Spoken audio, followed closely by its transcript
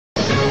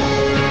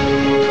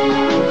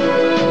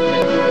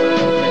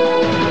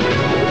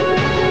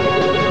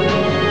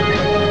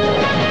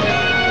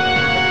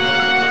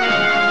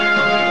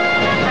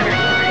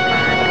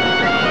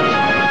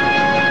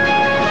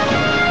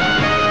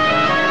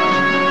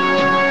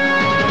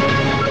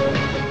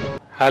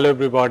Hello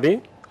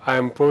everybody, I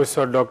am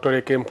Professor Dr.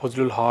 A.K.M.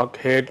 Haq,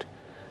 Head,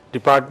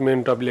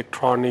 Department of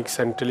Electronics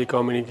and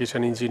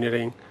Telecommunication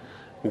Engineering,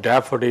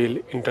 Daffodil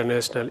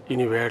International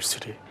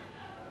University.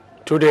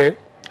 Today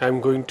I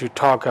am going to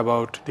talk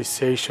about this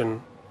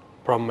session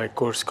from my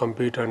course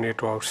Computer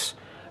Networks,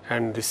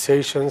 and this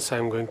sessions I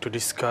am going to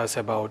discuss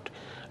about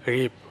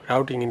RIP,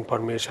 Routing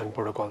Information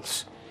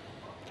Protocols.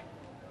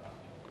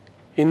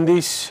 In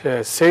these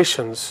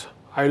sessions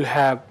I will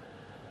have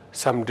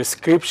some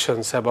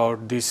descriptions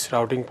about these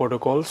routing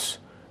protocols,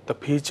 the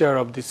feature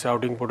of these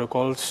routing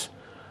protocols,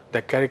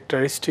 the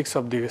characteristics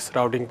of these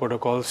routing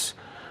protocols,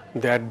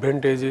 the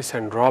advantages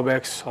and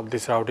drawbacks of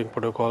these routing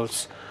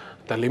protocols,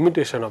 the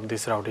limitation of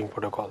these routing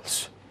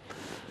protocols.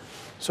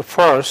 So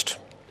first,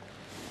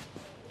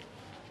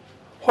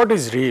 what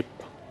is RIP?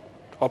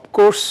 Of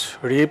course,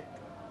 RIP,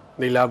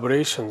 the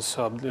elaborations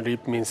of the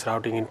RIP means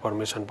routing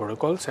information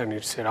protocols, and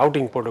it's a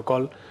routing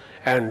protocol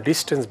and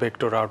distance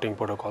vector routing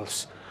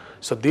protocols.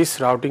 So this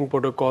routing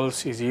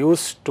protocols is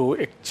used to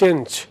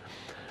exchange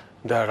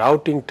the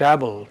routing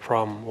table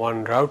from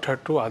one router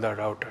to other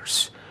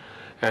routers.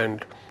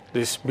 And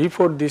this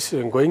before this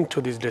going to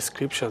these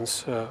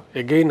descriptions,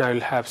 again I will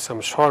have some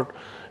short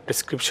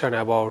description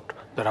about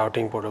the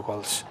routing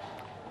protocols.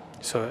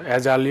 So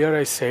as earlier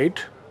I said,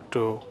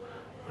 to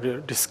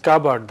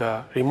discover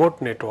the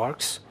remote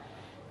networks,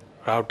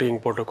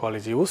 routing protocol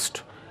is used,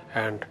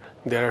 and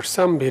there are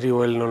some very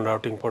well known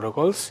routing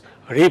protocols.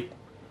 RIP,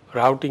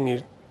 routing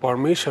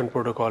information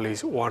protocol,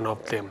 is one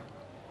of them.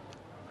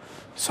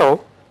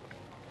 So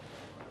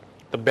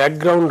the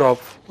background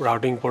of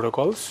routing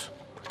protocols,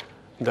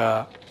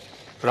 the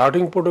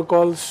routing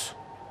protocols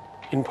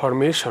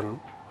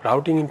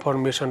routing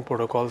information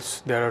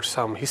protocols, there are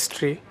some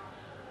history,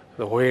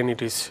 when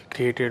it is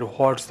created,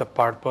 what's the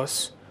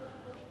purpose,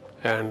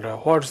 and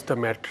what's the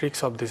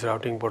matrix of these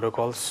routing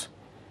protocols.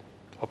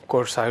 Of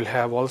course, I will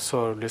have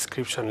also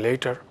description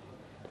later.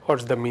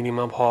 What's the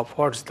minimum hop,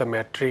 what's the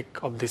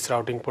metric of these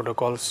routing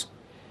protocols,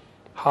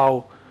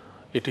 how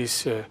it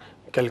is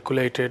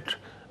calculated,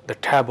 the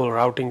table,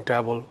 routing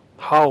table,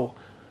 how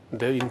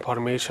the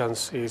information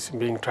is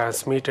being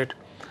transmitted,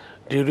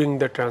 during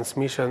the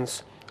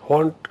transmissions,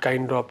 what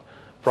kind of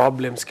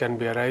problems can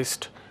be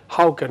arised,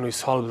 how can we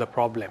solve the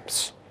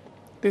problems.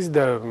 This is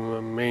the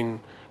main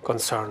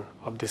concern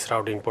of these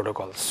routing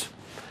protocols.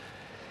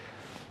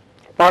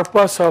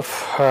 Purpose of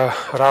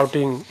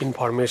routing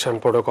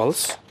information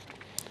protocols.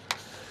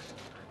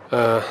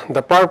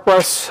 The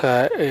purpose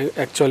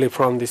actually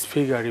from this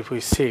figure, if we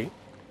see,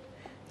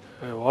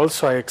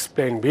 also I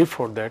explained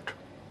before that,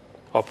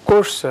 of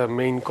course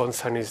main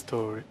concern is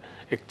to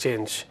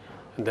exchange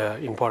the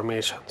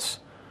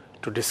informations,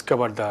 to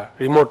discover the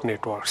remote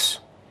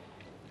networks,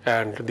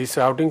 and these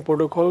routing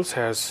protocols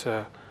has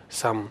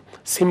some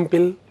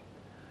simple,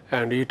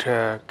 and it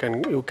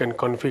you can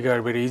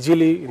configure very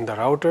easily in the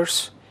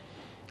routers,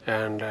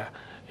 and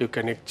you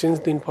can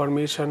exchange the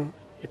information,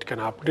 it can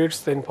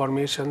update the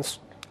informations,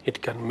 it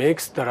can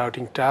make the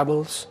routing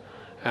tables,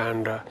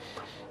 and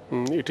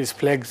it is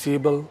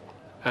flexible,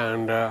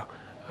 and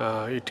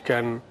it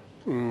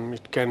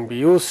can be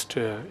used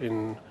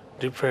in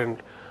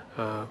different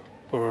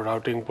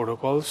routing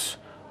protocols,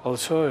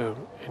 also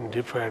in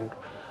different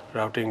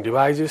routing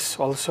devices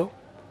also,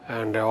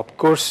 and of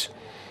course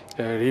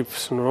there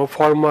is no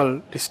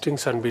formal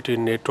distinction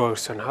between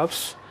networks and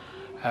hubs,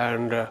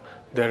 and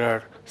there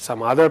are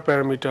some other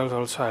parameters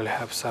also. I will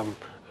have some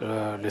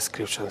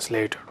descriptions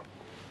later.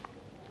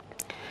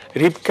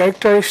 RIP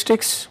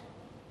characteristics.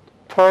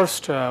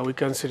 First we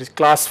can see this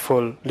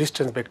classful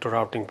distance vector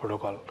routing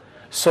protocol.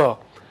 So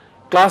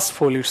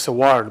classful, it's a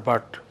word,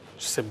 but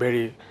it's a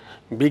very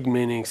big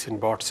meanings in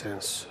broad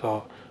sense.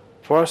 So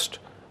first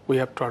we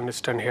have to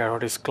understand here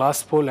what is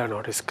classful and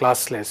what is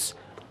classless.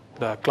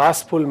 The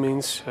classful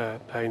means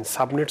in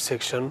subnet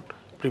section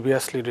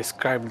previously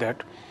described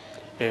that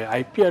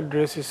IP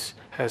addresses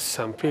has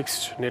some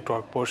fixed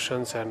network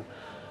portions and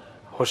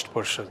host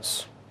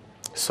portions.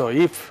 So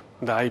if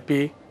the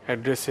IP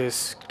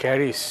addresses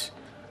carries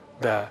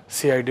the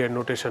CIDR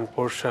notation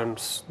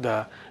portions,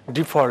 the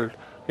default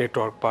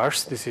network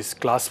parts, this is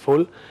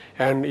classful,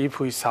 and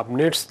if we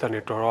subnets the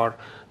network, or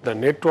the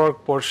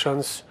network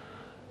portions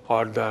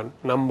or the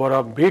number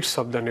of bits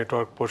of the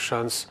network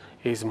portions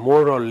is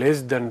more or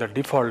less than the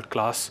default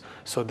class,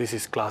 so this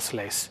is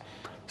classless.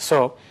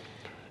 So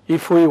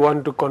if we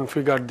want to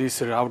configure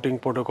these routing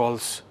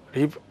protocols,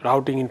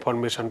 routing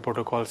information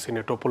protocols in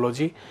a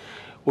topology,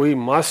 we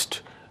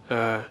must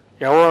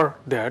aware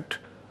that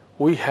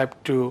we have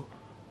to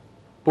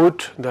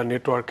put the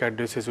network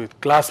addresses with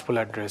classful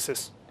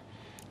addresses.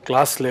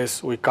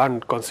 Classless we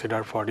can't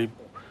consider for RIP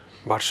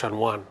version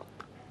 1.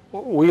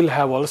 We will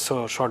have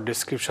also a short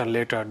description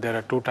later. There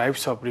are two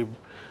types of RIP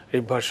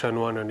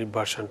version 1 and RIP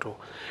version 2.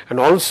 And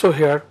also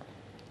here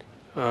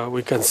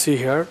we can see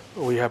here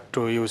we have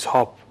to use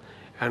hop,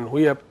 and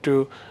we have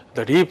to,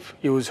 the RIP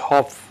use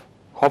hop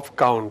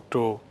count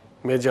to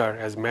measure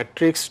as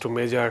matrix to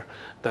measure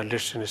the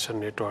destination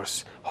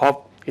networks.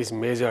 Hop is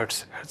measured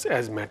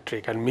as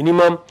metric, and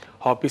minimum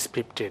hop is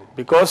 15,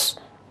 because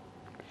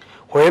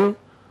when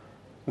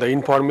the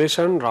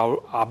information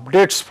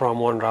updates from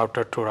one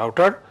router to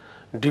router,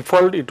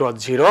 default it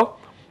was 0,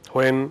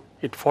 when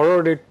it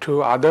forwarded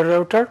to other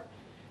router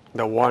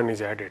the 1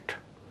 is added.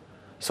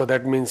 So,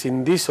 that means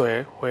in this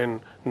way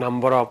when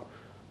number of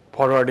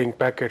forwarding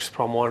packets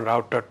from one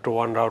router to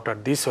one router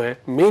this way,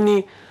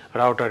 many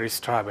router is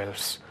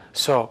travels.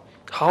 So,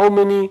 how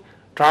many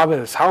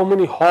travels, how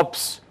many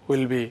hops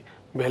will be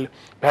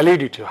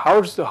validity,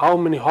 how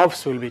many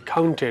hops will be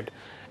counted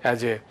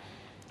as a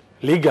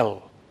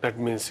legal, that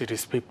means it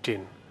is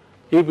 15.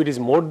 If it is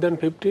more than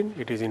 15,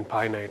 it is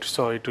infinite.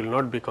 So, it will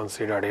not be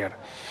considered here,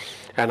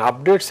 and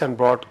updates and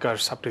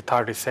broadcasts up to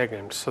 30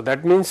 seconds. So,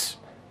 that means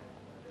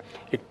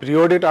it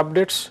periodic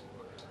updates.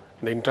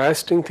 The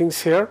interesting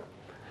things here,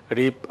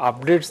 RIP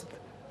updates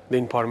the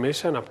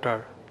information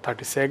after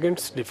 30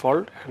 seconds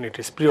default, and it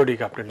is periodic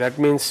update. That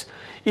means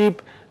if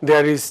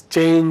there is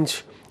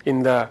change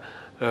in the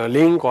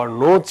link or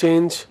no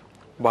change,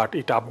 but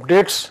it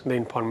updates the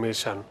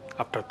information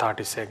after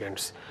 30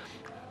 seconds,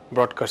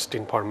 broadcast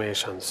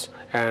informations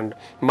and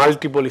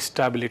multiple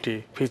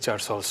stability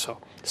features also.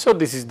 So,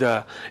 this is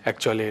the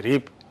actually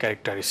RIP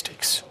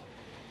characteristics.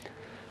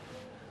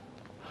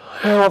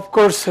 Of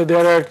course,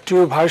 there are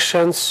two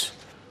versions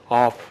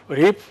of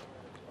RIP,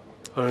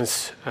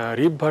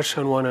 RIP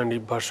version 1 and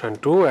RIP version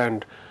 2,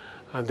 and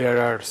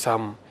there are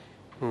some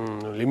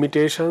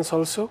limitations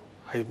also.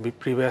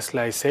 Previously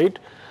I said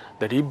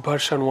the RIP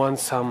version 1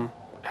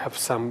 have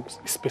some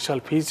special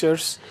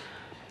features,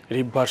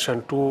 RIP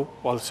version 2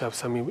 also have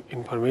some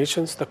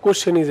informations. The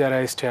question is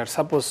arised here,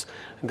 suppose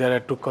there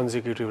are two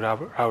consecutive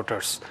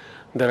routers,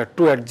 there are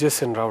two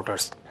adjacent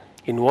routers.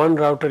 In one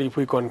router if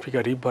we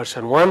configure RIP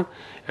version 1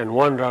 and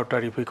one router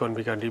if we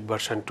configure RIP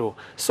version 2.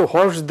 So,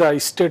 what is the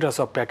status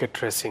of packet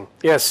tracing?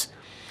 Yes,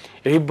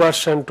 RIP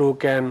version 2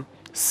 can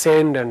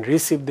send and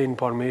receive the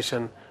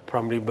information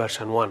from RIP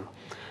version 1,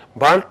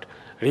 but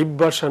RIP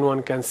version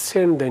 1 can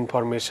send the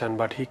information,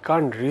 but he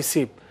can't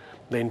receive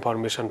the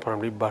information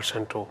from RIP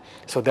version 2.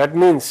 So, that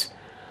means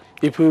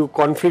if you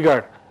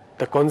configure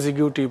the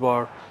consecutive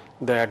or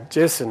the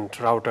adjacent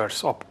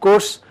routers, of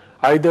course,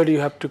 either you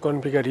have to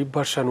configure RIP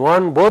version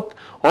 1 both,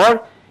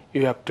 or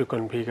you have to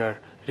configure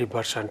RIP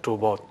version 2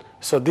 both.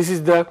 So, this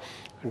is the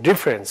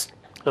difference.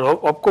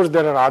 Of course,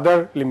 there are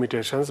other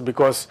limitations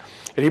because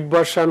RIP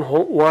version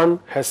 1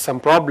 has some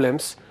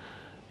problems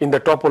in the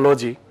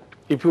topology.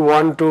 If you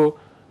want to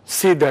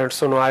see that,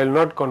 so no, I will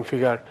not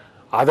configure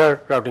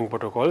other routing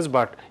protocols,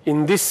 but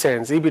in this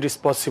sense if it is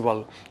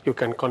possible you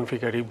can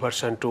configure RIP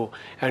version 2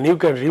 and you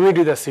can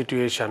remedy the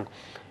situation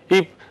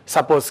if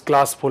suppose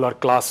classful or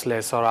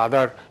classless or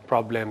other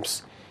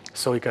problems.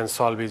 So, we can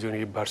solve using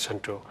RIP version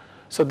 2.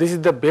 So, this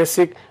is the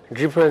basic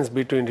difference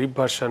between RIP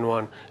version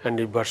 1 and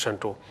RIP version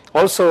 2.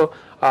 Also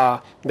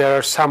there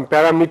are some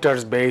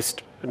parameters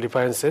based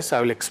differences,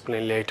 I will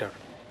explain later.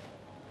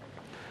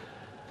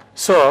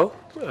 So,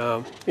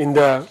 in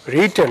the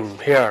written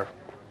here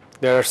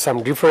there are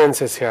some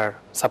differences here.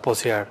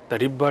 Suppose here the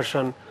RIP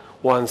version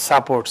 1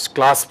 supports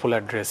classful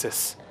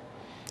addresses,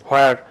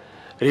 where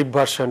RIP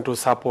version 2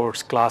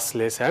 supports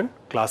classless and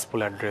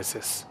classful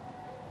addresses.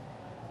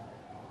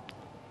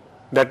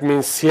 That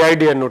means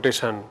CIDR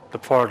notation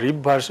for RIP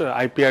version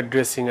IP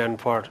addressing and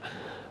for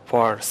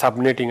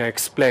subnetting I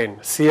explained.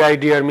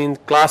 CIDR means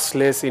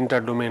classless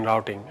interdomain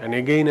routing, and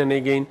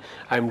again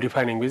I am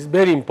defining this,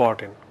 very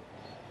important.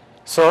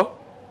 So,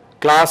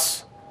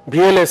 class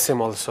VLSM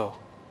also,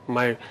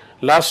 my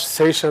last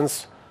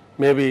sessions,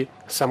 maybe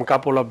some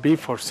couple of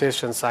before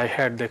sessions I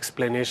had the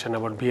explanation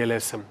about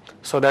VLSM.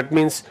 So, that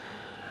means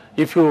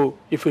if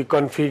we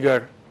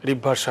configure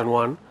RIP version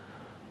 1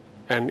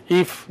 and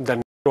if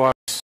the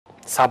networks,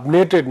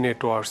 subnetted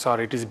networks,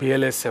 or it is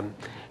VLSM,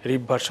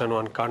 RIP version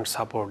 1 can't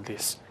support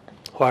this,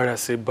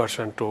 whereas RIP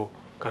version 2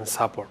 can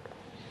support.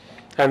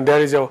 And there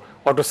is a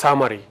auto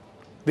summary,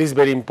 this is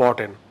very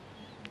important.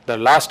 The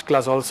last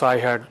class also I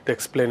had the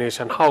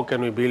explanation how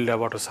can we build a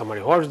auto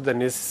summary, what is the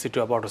necessity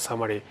of auto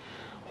summary,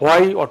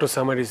 why auto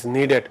summary is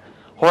needed,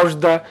 what is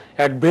the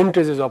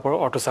advantages of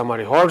auto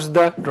summary, what is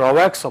the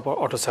drawbacks of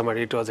auto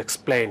summary, it was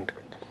explained.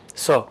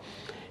 So,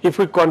 if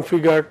we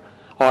configure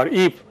or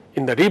if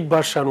in the RIP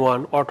version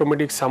 1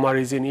 automatic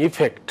summary is in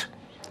effect.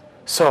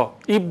 So,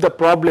 if the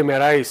problem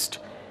arises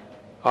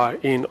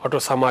in auto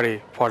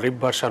summary for RIP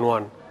version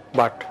 1,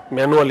 but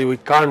manually we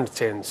can't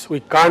change, we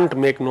can't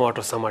make no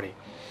auto summary.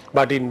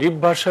 But in RIP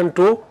version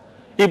 2,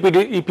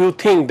 if you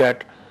think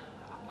that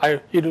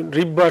in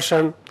RIP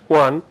version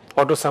 1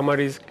 auto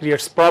summary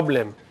creates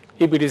problem,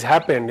 if it is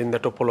happened in the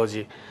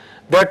topology,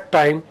 that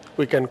time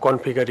we can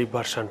configure RIP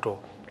version 2.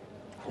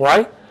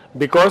 Why?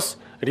 Because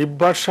RIP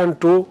version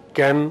 2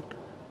 can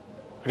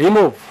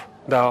remove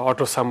the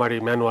auto summary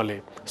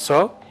manually.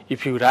 So,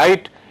 if you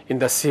write in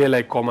the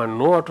CLI command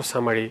no auto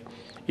summary,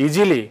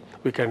 easily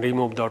we can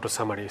remove the auto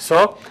summary.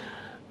 So,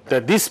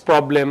 this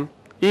problem,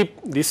 if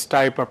this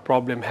type of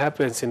problem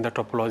happens in the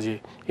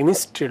topology,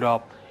 instead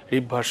of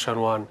RIP version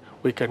 1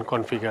 we can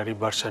configure RIP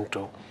version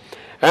 2.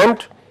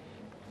 And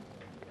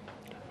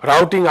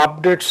Routing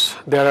updates,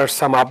 there are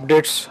some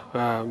updates,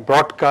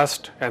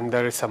 broadcast, and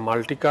there is some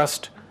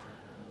multicast.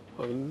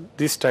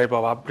 This type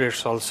of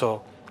updates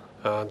also,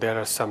 there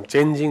are some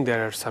changing,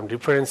 there are some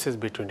differences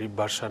between RIP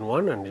version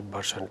 1 and RIP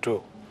version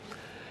 2.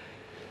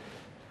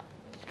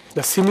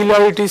 The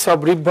similarities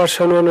of RIP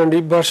version 1 and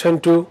RIP version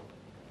 2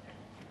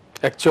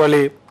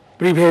 actually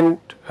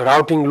prevent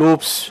routing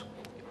loops,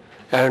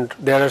 and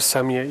there are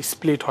some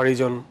split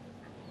horizon,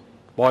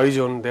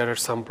 poison, there are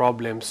some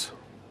problems,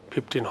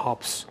 15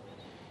 hops.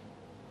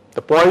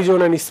 The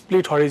poison and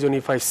split horizon,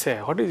 if I say,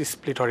 what is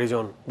split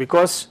horizon?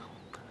 Because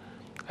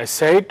I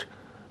said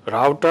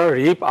router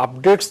RIP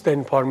updates the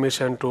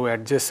information to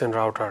adjacent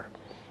router.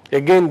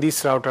 Again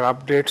this router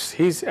updates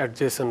his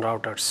adjacent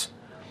routers.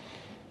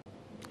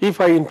 If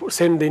I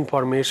send the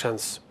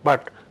informations,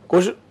 but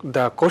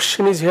the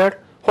question is here,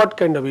 what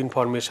kind of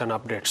information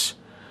updates?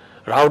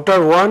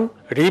 Router 1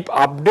 RIP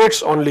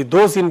updates only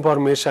those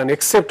information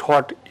except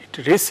what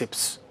it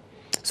receives.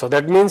 So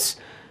that means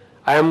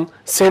I am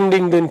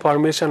sending the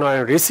information or I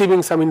am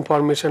receiving some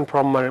information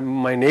from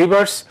my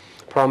neighbors,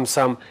 from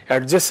some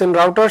adjacent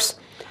routers.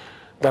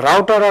 The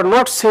router are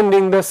not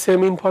sending the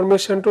same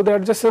information to the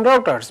adjacent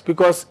routers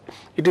because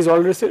it is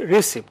already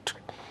received.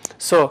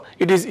 So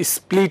it is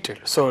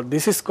splitted. So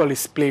this is called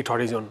split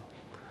horizon.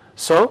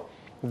 So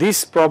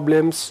these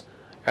problems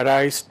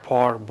arise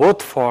for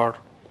both for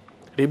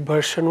RIP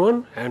version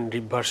 1 and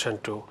RIP version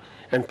 2.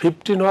 And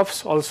 15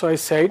 hops also I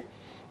said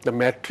the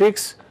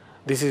matrix,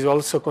 this is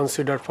also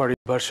considered for RIP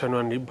version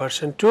 1, RIP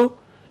version 2,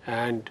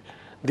 and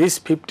this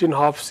 15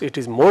 hops, it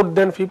is more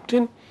than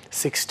 15,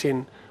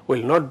 16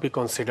 will not be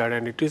considered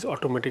and it is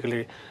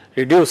automatically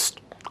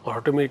reduced or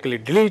automatically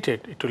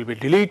deleted, it will be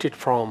deleted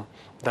from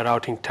the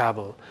routing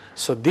table.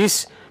 So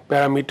these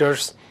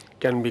parameters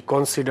can be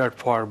considered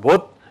for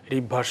both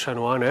RIP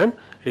version 1 and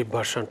RIP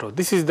version 2.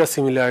 This is the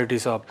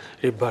similarities of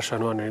RIP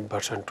version 1 and RIP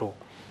version 2.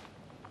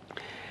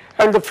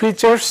 And the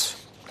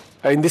features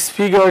in this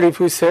figure, if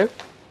we say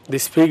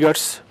these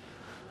figures,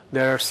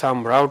 there are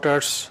some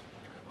routers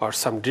or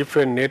some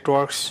different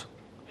networks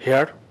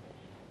here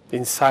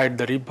inside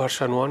the RIP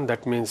version 1.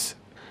 That means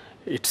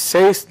it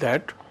says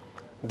that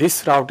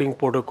this routing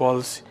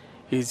protocols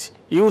is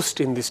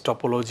used in this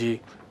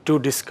topology to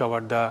discover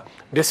the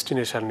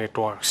destination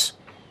networks.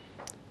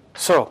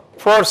 So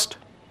first,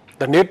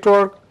 the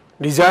network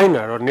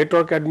designer or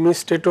network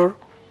administrator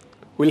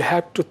will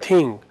have to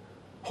think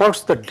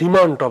what's the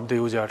demand of the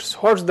users,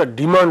 what's the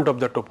demand of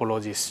the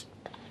topologies.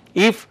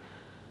 If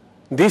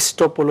these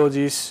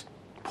topologies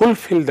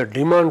fulfill the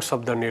demands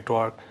of the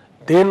network,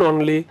 then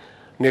only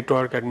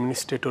network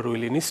administrator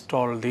will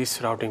install these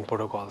routing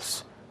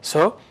protocols.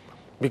 So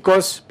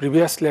because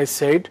previously I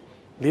said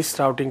these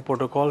routing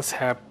protocols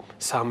have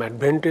some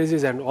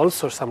advantages and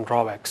also some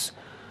drawbacks.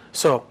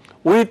 So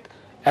with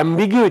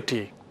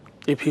ambiguity,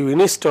 if you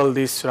install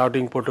this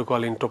routing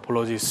protocol in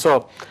topologies,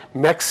 so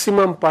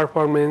maximum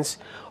performance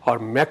or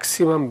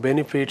maximum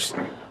benefits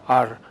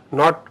are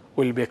not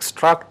will be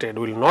extracted,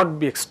 will not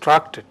be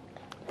extracted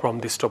from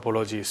this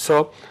topology.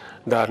 So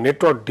the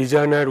network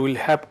designer will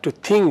have to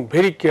think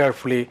very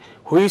carefully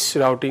which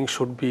routing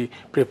should be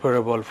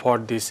preferable for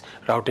this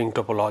routing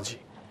topology.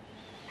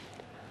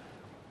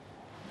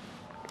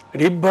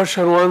 RIP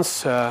version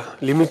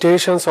 1's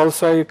limitations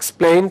also I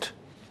explained.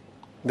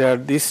 There are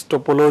these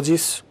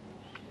topologies.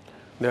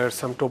 There are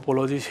some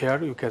topologies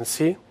here you can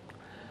see.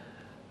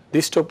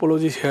 This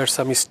topology here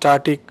some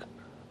static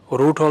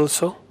root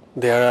also.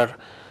 There are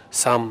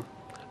some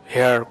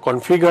here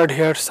configured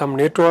here some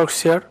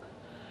networks here,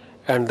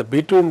 and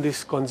between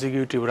these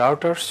consecutive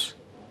routers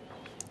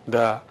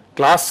the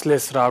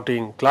classless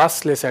routing,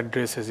 classless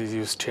addresses is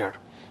used here.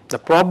 The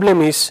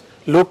problem is,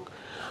 look,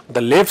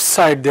 the left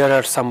side there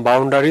are some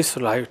boundaries,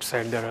 right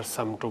side there are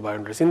some two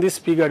boundaries. In this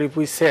figure if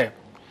we say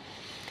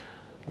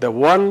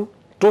the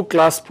two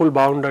classful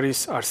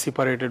boundaries are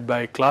separated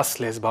by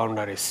classless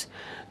boundaries,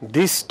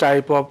 this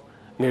type of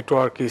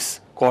network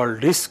is called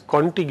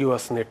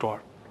discontiguous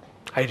network.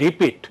 I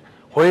repeat,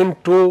 when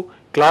two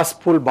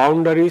classful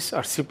boundaries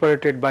are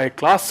separated by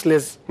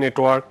classless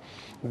network,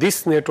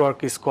 this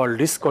network is called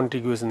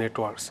discontiguous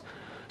networks.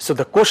 So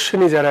the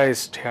question is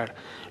arised here.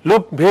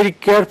 Look very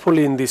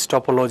carefully in this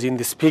topology, in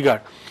this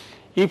figure.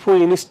 If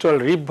we install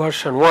RIP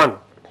version 1,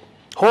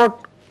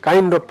 what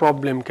kind of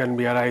problem can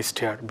be arised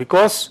here?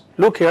 Because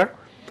look here,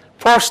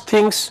 first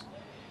things,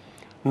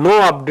 no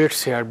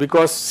updates here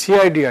because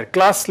CIDR,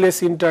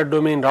 classless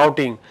interdomain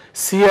routing,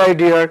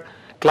 CIDR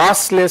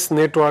classless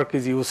network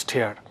is used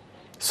here.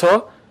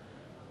 So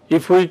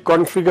if we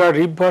configure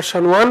RIP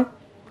version 1,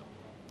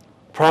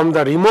 from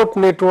the remote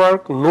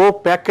network no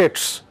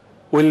packets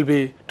will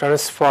be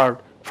transferred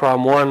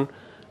from one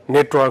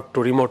network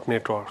to remote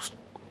networks.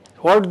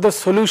 What are the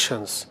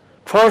solutions?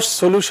 First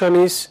solution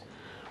is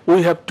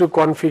we have to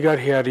configure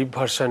here RIP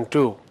version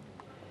 2.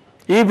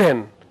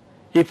 Even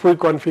if we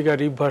configure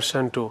RIP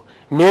version 2,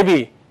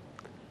 maybe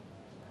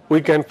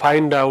we can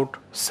find out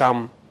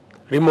some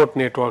remote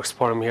networks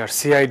from here,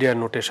 CIDR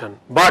notation.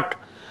 But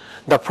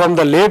from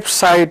the left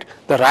side,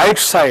 the right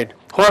side,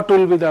 what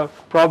will be the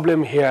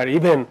problem here?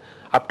 Even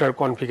after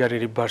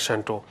configuring RIP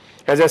version 2.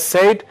 As I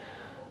said,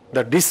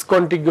 the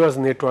discontiguous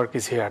network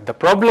is here. The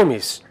problem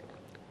is,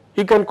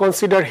 you can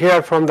consider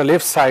here from the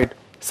left side,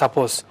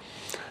 suppose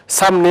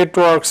some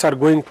networks are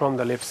going from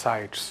the left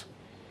sides.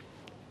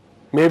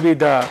 Maybe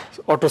the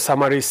auto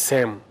summary is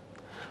same.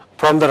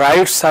 From the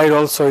right side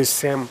also is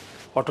same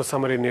auto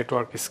summary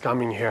network is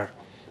coming here.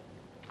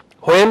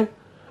 When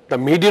the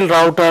middle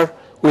router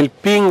will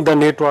ping the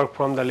network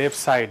from the left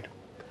side,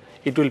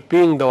 it will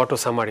ping the auto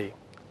summary.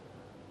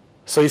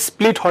 So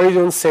split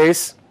horizon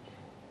says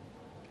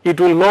it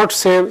will not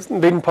save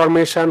the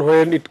information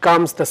when it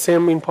comes the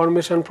same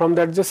information from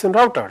the adjacent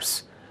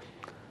routers.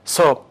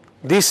 So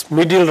this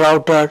middle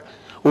router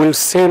will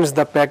send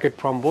the packet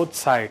from both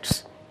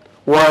sides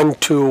 1,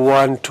 2,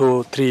 1,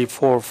 2, 3,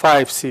 4,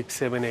 5, 6,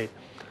 7, 8.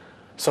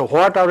 So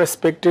what our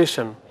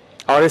expectation?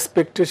 Our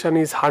expectation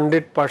is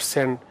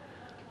 100%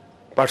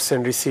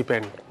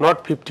 recipient,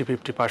 not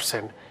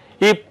 50-50%.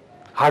 If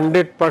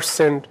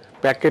 100%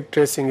 packet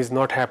tracing is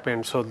not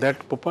happened, so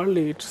that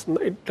properly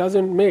it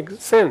doesn't make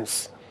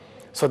sense.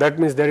 So that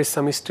means there is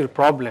some still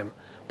problem.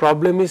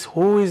 Problem is,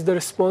 who is the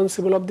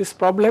responsible of this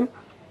problem?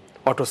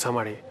 Auto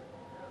summary.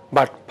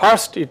 But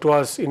first it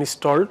was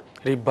installed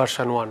RIP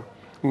version 1.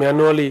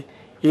 Manually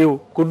you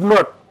could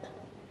not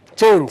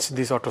change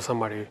this auto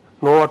summary.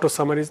 No auto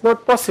summary is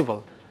not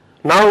possible.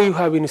 Now you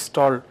have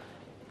installed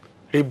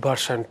RIP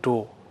version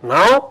 2.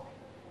 Now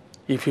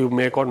if you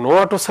make no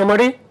auto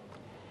summary,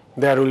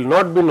 there will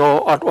not be no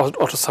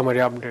auto summary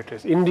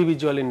updated.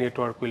 Individually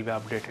network will be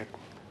updated.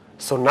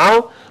 So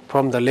now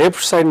from the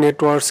left side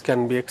networks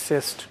can be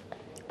accessed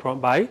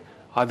by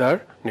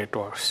other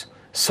networks.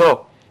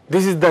 So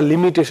this is the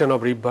limitation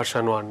of RIP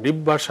version 1. RIP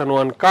version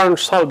 1 can't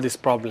solve this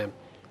problem.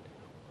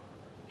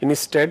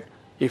 Instead,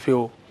 if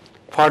you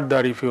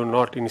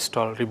not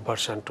install RIP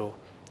version 2.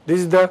 This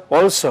is the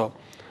also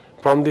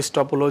from this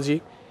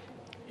topology,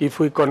 if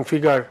we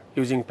configure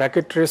using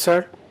packet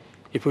tracer,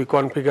 if we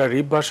configure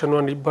RIP version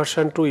 1, RIP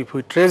version 2, if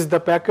we trace the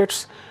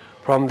packets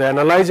from the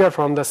analyzer,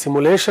 from the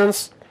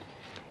simulations,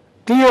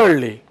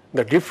 clearly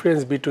the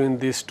difference between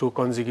these two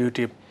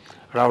consecutive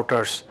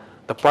routers,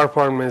 the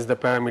performance, the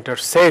parameter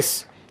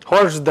says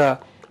what's the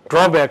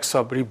drawbacks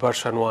of RIP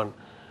version 1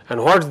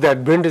 and what's the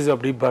advantage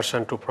of RIP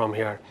version 2 from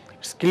here.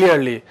 It's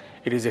clearly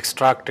it is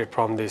extracted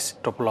from this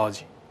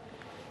topology.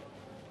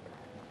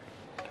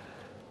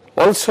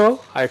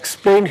 Also I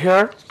explained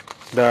here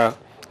the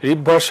RIP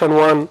version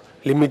 1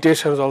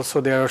 limitations.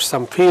 Also there are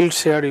some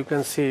fields here you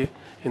can see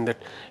in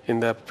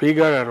the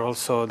figure and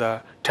also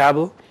the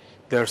table.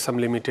 There are some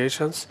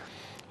limitations.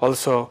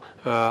 Also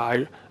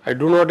I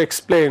do not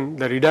explain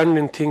the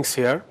redundant things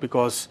here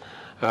because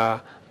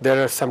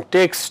there are some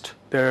text,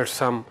 there are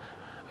some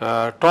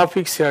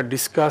topics here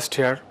discussed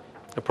here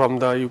from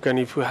the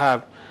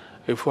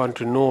if you want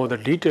to know the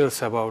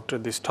details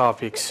about these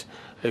topics,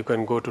 you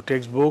can go to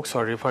textbooks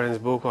or reference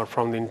book or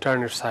from the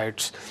internet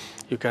sites,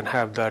 you can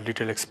have the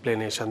detailed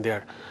explanation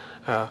there.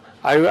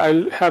 I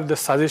will have the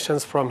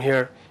suggestions from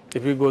here.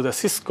 If you go the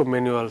Cisco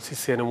manual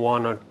CCNA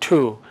 1 or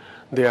 2,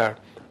 they are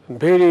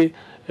very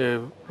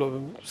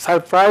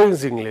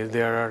surprisingly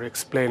there are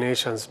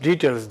explanations,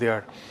 details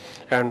there.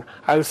 And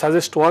I will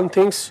suggest one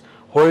things,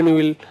 when you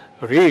will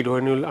read,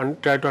 when you will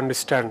try to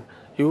understand,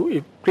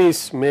 you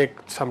please make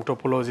some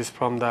topologies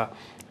from the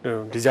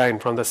design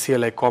from the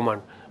CLI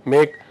command.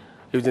 Make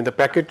using the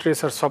packet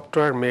tracer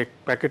software, make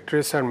packet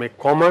tracer, make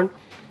command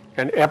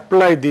and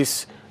apply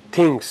these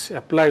things,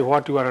 apply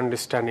what you are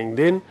understanding,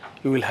 then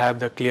you will have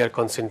the clear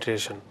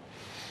concentration.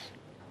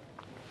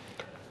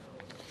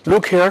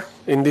 Look here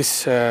in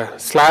this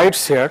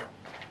slides here,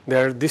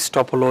 there this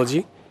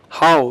topology,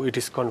 how it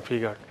is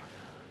configured.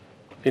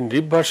 In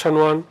RIP version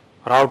 1,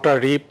 router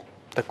RIP,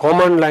 the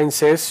command line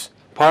says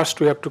first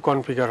we have to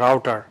configure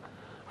router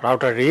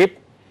RIP,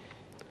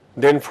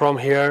 then from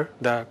here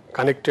the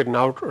connected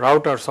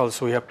routers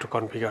also we have to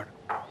configure.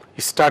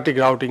 Static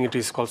routing it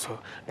is also,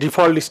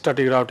 default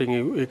static routing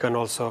you can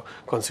also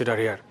consider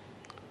here.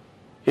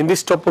 In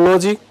this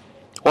topology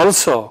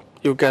also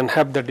you can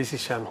have the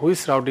decision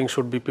which routing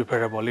should be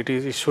preferable,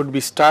 it should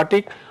be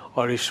static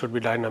or it should be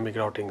dynamic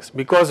routings,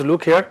 because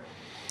look here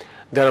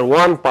there are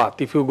one path.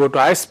 If you go to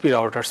ISP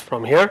routers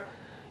from here,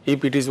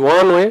 if it is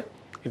one way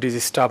it is a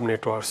stub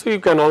network, so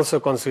you can also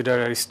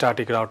consider a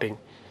static routing.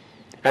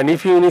 And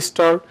if you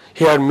install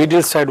here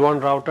middle side one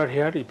router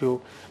here, if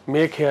you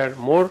make here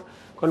more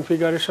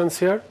configurations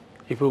here,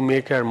 if you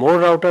make here more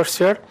routers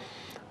here,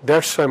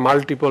 that's why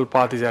multiple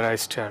path is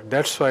arised here.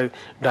 That's why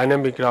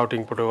dynamic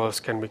routing protocols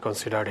can be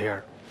considered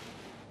here.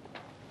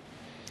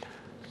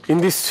 In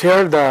this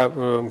here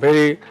the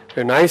very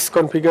nice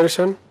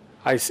configuration,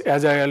 as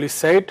I already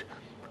said,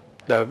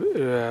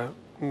 the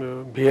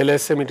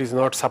VLSM it is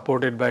not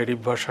supported by RIP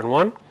version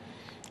 1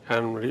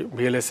 and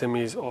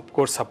VLSM is of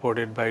course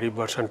supported by RIP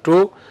version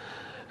 2,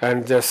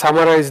 and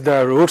summarize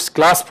the roots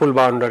classful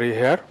boundary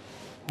here.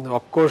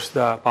 Of course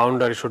the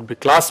boundary should be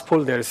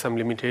classful, there is some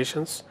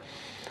limitations.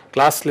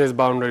 Classless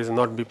boundaries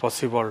not be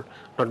possible,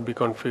 not be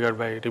configured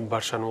by RIP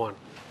version 1.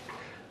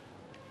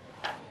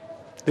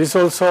 This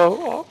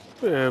also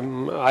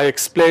I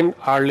explained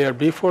earlier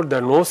before, there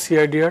are no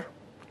CIDR,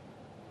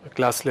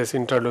 classless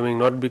interdomain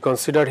not be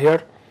considered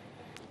here.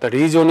 The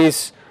reason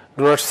is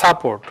do not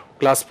support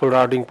classful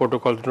routing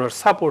protocol, do not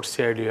support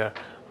CIDR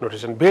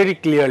notation. Very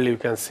clearly you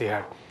can see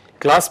here,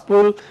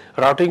 classful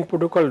routing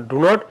protocol do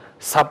not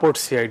support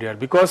CIDR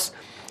because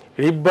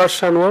RIP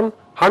version 1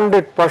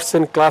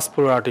 100%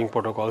 classful routing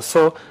protocol.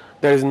 So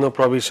there is no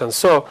provision.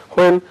 So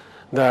when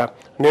the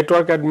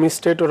network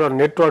administrator or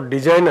network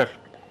designer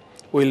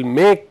will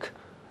make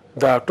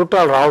the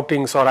total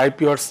routings or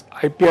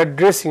IP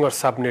addressing or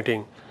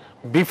subnetting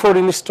before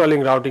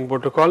installing routing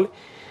protocol,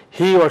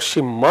 he or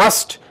she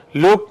must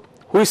look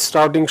which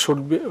routing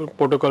should be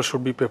protocol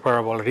should be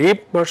preferable,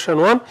 RIP version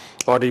 1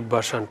 or RIP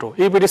version 2.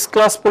 If it is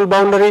classful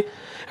boundary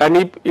and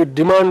if its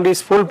demand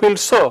is fulfilled,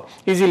 so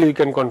easily we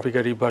can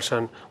configure RIP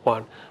version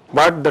 1.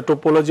 But the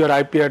topology or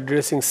IP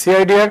addressing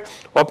CIDR,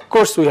 of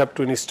course we have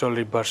to install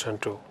RIP version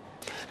 2.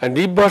 And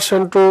RIP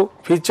version 2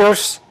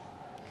 features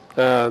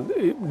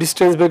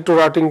distance vector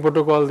routing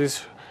protocol,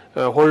 this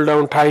hold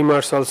down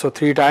timers also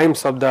 3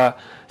 times of the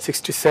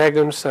 60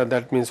 seconds,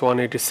 that means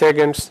 180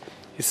 seconds,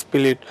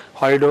 split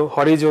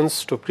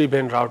horizons to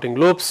prevent routing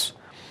loops,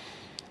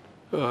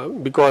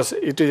 because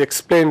it is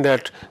explained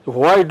that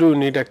why do you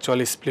need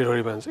actually split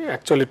horizons,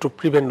 actually to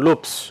prevent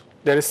loops.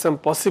 There is some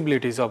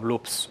possibilities of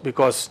loops,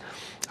 because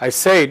I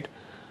said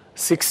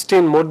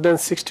 16 more than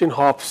 16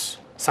 hops,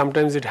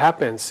 sometimes it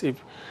happens if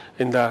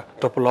in the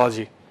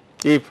topology,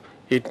 if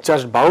it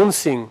just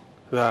bouncing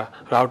the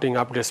routing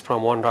updates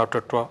from one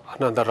router to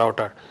another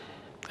router.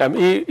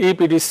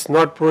 If it is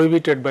not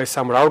prohibited by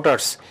some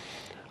routers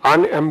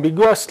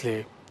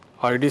unambiguously,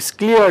 or it is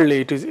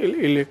clearly, it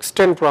will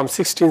extend from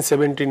 16,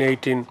 17,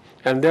 18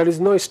 and there is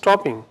no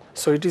stopping.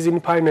 So it is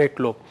infinite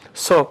loop.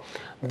 So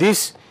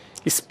this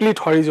split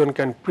horizon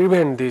can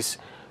prevent these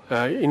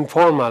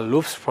informal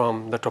loops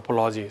from the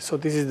topology. So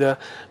this is the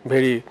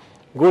very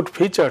good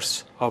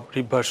features of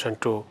RIP version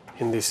 2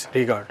 in this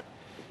regard.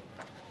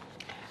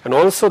 And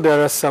also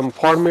there are some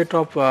format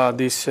of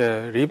this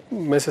RIP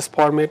message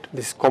format,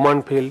 this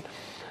command field,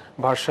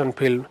 version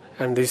field,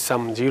 and this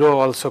some 0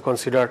 also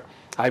consider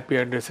IP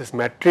addresses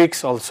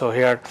matrix also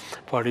here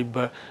for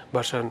RIP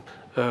version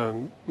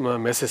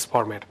message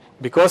format,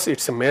 because it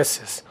is a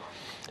message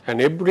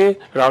and every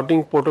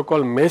routing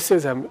protocol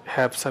message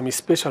have some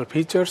special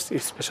features,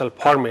 special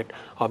format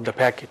of the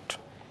packet.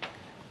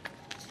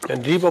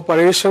 And RIP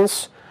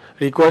operations,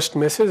 request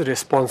message,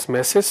 response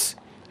message,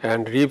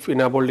 and RIP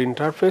enabled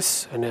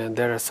interface, and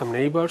there are some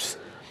neighbors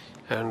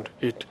and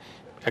it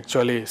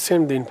actually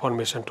send the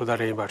information to the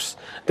neighbors.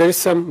 There is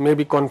some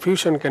maybe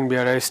confusion can be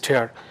arised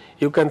here.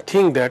 You can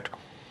think that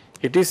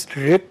it is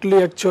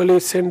directly actually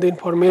send the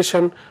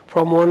information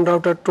from one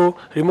router to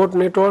remote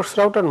networks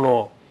router.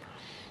 No,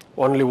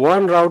 only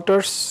one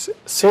router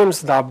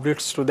sends the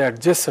updates to the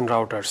adjacent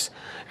routers,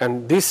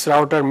 and this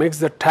router makes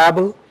the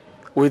table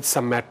with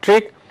some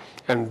metric,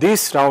 and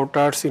this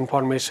router's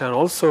information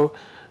also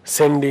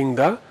sending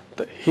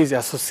his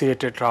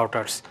associated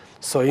routers.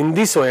 So in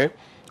this way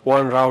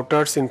one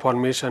router's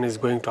information is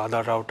going to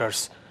other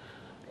routers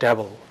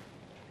table.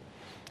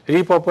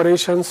 RIP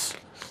operations,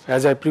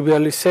 as I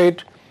previously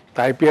said,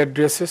 the IP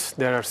addresses,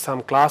 there are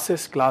some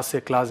classes, class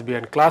A, class B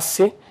and class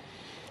C,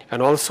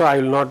 and also I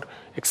will not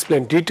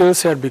explain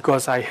details here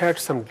because I had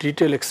some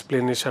detailed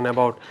explanation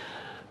about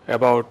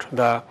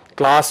the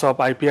class of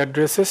IP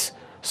addresses.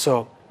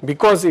 So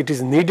because it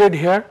is needed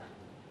here,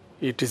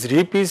 it is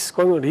RIP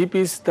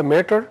is the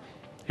matter,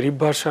 RIP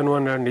version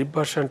 1 and RIP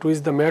version 2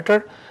 is the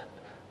matter,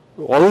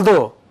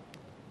 although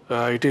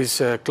it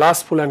is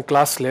classful and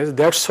classless.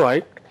 That's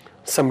why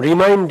some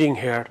reminding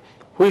here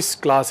which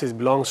class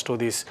belongs to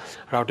this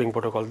routing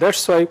protocol.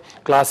 That's why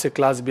class A,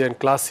 class B and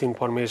class C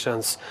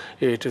informations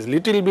it is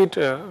little bit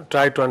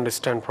try to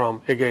understand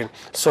from again.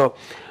 So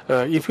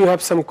if you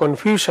have some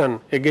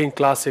confusion again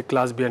class A,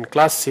 class B and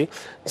class C,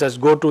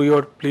 just go to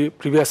your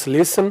previous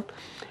lesson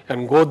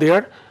and go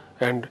there,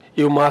 and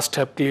you must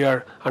have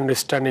clear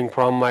understanding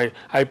from my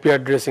IP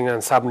addressing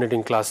and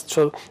subnetting class.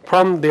 So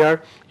from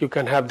there you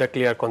can have the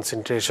clear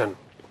concentration.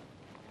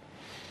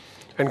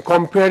 And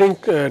comparing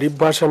RIP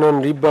version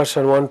and RIP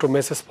version 1 to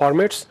message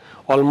formats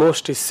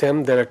almost is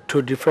same. There are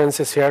two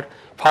differences here.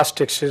 First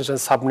extension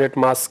subnet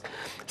mask,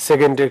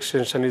 second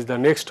extension is the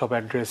next hop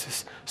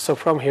addresses. So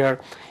from here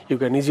you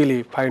can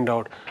easily find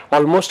out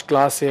almost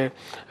class A,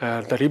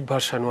 the RIP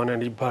version 1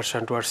 and RIP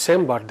version 2 are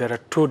same, but there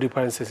are two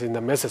differences in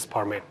the message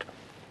format.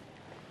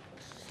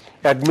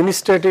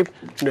 Administrative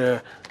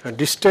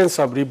distance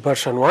of RIP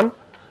version 1,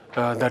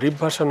 the RIP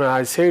version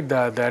I said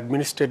the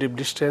administrative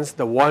distance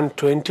the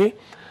 120,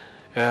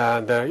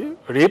 the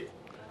RIP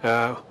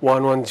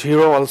 110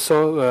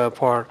 also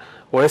for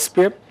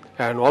OSPF,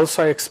 and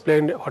also I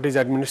explained what is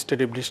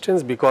administrative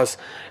distance, because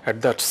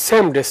at that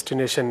same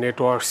destination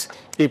networks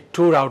if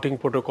two routing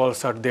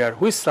protocols are there,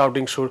 which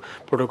routing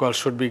protocol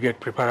should be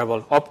get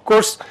preferable. Of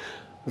course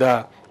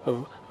the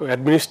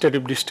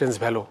administrative distance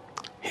value.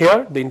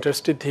 Here the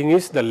interesting thing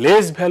is the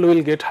less value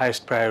will get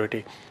highest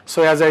priority.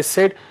 So as I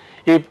said,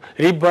 if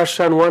RIP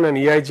version 1 and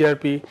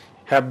EIGRP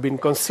have been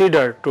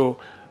considered to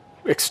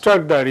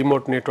extract the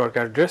remote network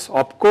address,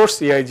 of course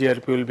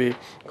EIGRP will be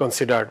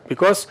considered,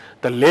 because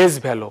the less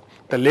value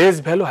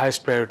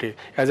highest priority.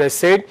 As I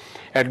said,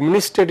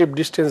 administrative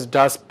distance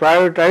does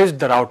prioritize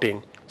the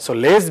routing. So,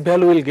 less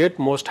value will get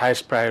most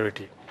highest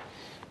priority.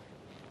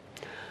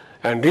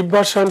 And RIP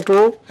version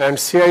 2 and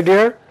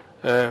CIDR,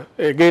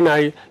 again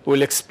I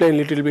will explain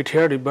little bit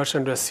here. RIP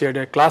version 2 and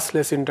CIDR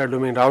classless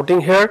interdomain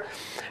routing here.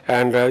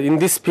 And in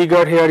this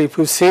figure here, if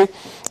you see,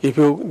 if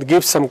you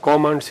give some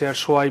commands here,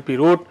 show IP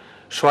route,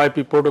 show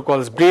IP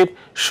protocols brief,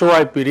 show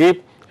IP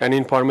RIP and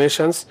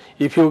informations.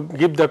 If you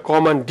give the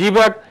command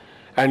debug,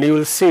 and you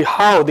will see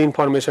how the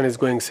information is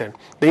going sent.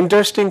 The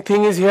interesting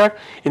thing is here,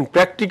 in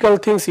practical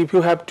things, if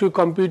you have two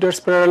computers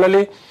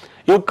parallelly,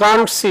 you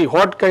can't see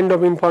what kind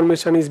of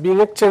information is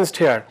being exchanged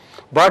here.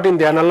 But in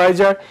the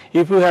analyzer,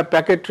 if you have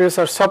packet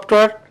tracer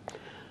software,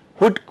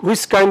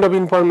 which kind of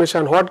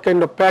information, what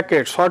kind of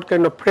packets, what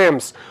kind of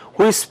frames,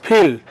 which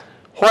field,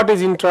 what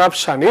is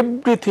interruption,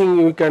 everything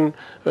you can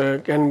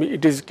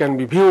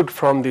be viewed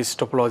from this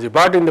topology.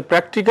 But in the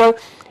practical,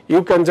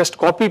 you can just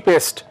copy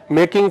paste,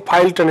 making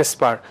file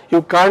transfer,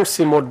 you can't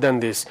see more than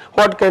this.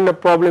 What kind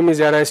of problem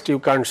is arised, you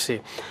can't see.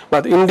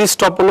 But in this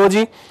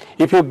topology,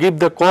 if you give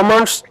the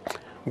commands,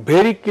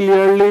 very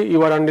clearly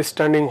you are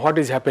understanding what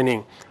is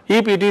happening.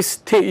 If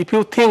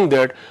you think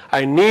that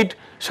I need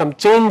some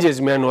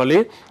changes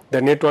manually,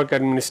 the network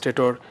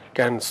administrator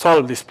can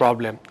solve this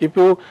problem. If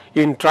you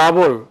in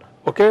trouble,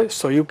 okay,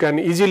 so you can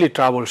easily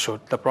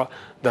troubleshoot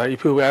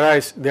if you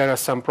arise, there are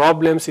some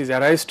problems is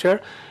arised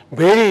here,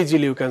 very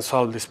easily you can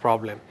solve this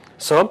problem.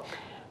 So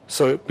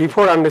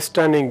before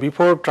understanding,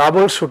 before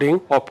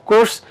troubleshooting, of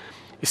course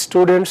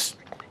students,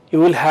 you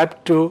will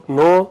have to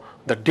know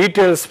the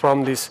details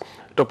from this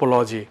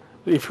topology.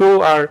 If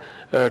you are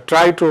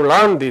try to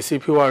learn this,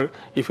 if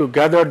you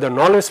gather the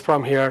knowledge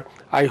from here,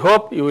 I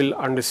hope you will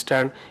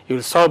understand, you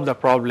will solve the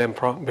problem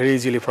very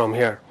easily from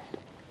here.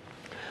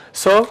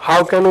 So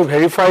how can we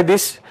verify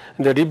this?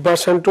 The RIP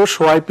version 2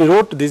 show IP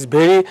route, this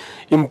very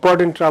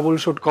important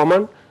troubleshoot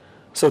command.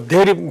 So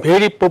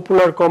very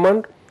popular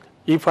command.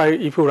 If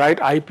you write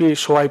IP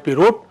show IP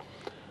route,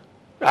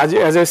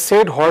 as I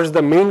said, what is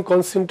the main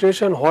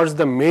concentration, what is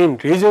the main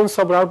regions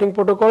of routing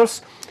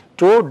protocols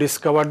to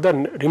discover the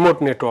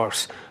remote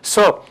networks.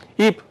 So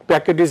if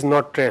packet is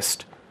not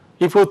traced,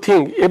 if you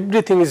think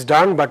everything is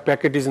done but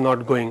packet is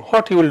not going,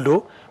 what you will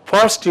do?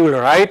 First you will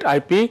write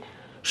IP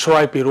show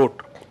IP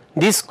route.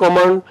 This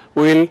command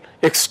will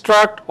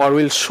extract or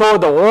will show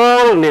the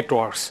all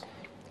networks.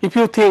 If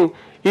you think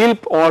if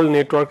all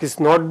network is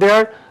not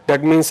there,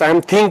 that means I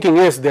am thinking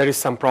yes, there is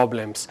some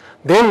problems.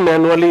 Then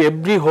manually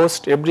every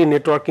host, every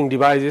networking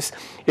devices,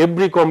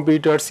 every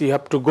computers you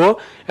have to go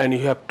and you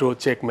have to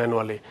check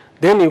manually.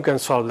 Then you can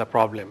solve the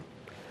problem.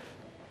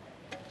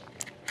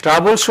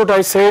 Troubleshoot,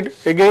 I said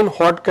again,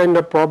 what kind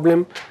of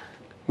problem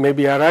may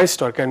be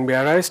arised or can be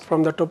arised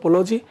from the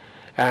topology.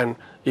 And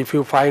if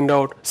you find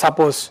out,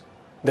 suppose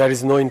there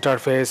is no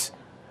interface,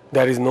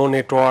 there is no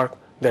network,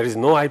 there is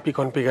no IP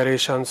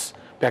configurations,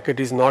 packet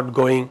is not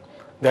going,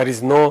 there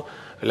is no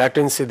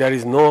latency, there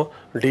is no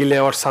delay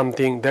or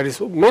something, there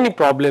is many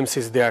problems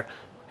is there,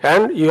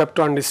 and you have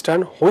to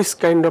understand which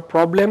kind of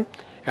problem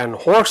and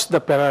what's the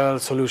parallel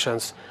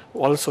solutions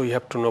also you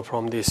have to know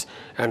from this.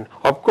 And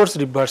of course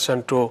RIP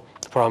version 2,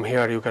 from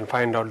here you can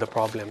find out the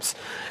problems.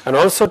 And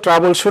also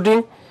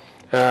troubleshooting,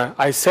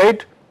 I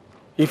said,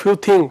 if you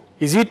think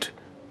is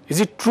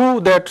it true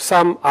that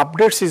some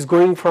updates is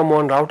going from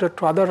one router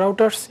to other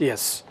routers?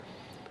 Yes.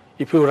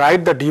 If you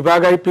write the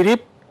debug IP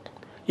RIP,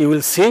 you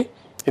will see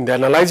in the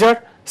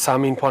analyzer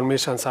some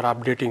informations are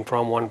updating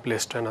from one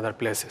place to another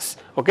places.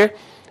 Okay.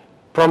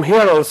 From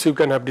here also you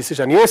can have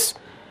decision, yes,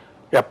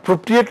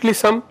 appropriately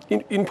some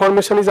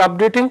information is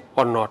updating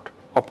or not.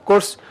 Of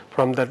course,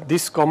 from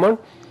this command,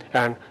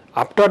 and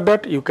after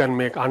that you can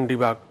make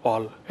undebug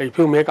all. If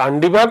you make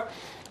undebug,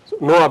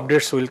 no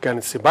updates will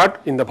can see,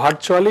 but in the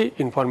virtually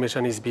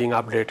information is being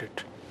updated.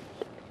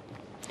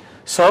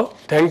 So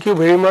thank you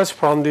very much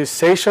from these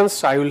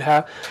sessions. I will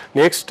have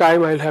next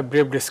time I will have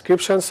brief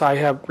descriptions. I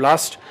have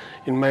last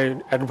in my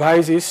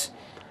advice is,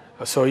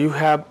 so you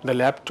have the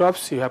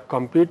laptops, you have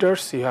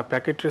computers, you have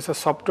packet tracer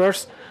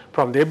softwares.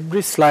 From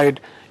every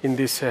slide in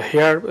this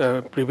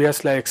here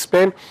previously I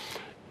explained,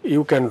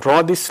 you can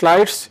draw these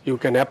slides, you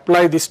can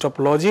apply this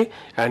topology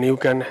and you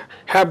can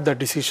have the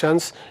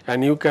decisions,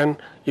 and you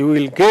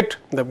will get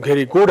the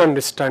very good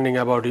understanding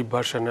about RIP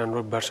version and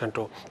RIP version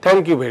 2.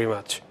 Thank you very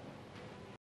much.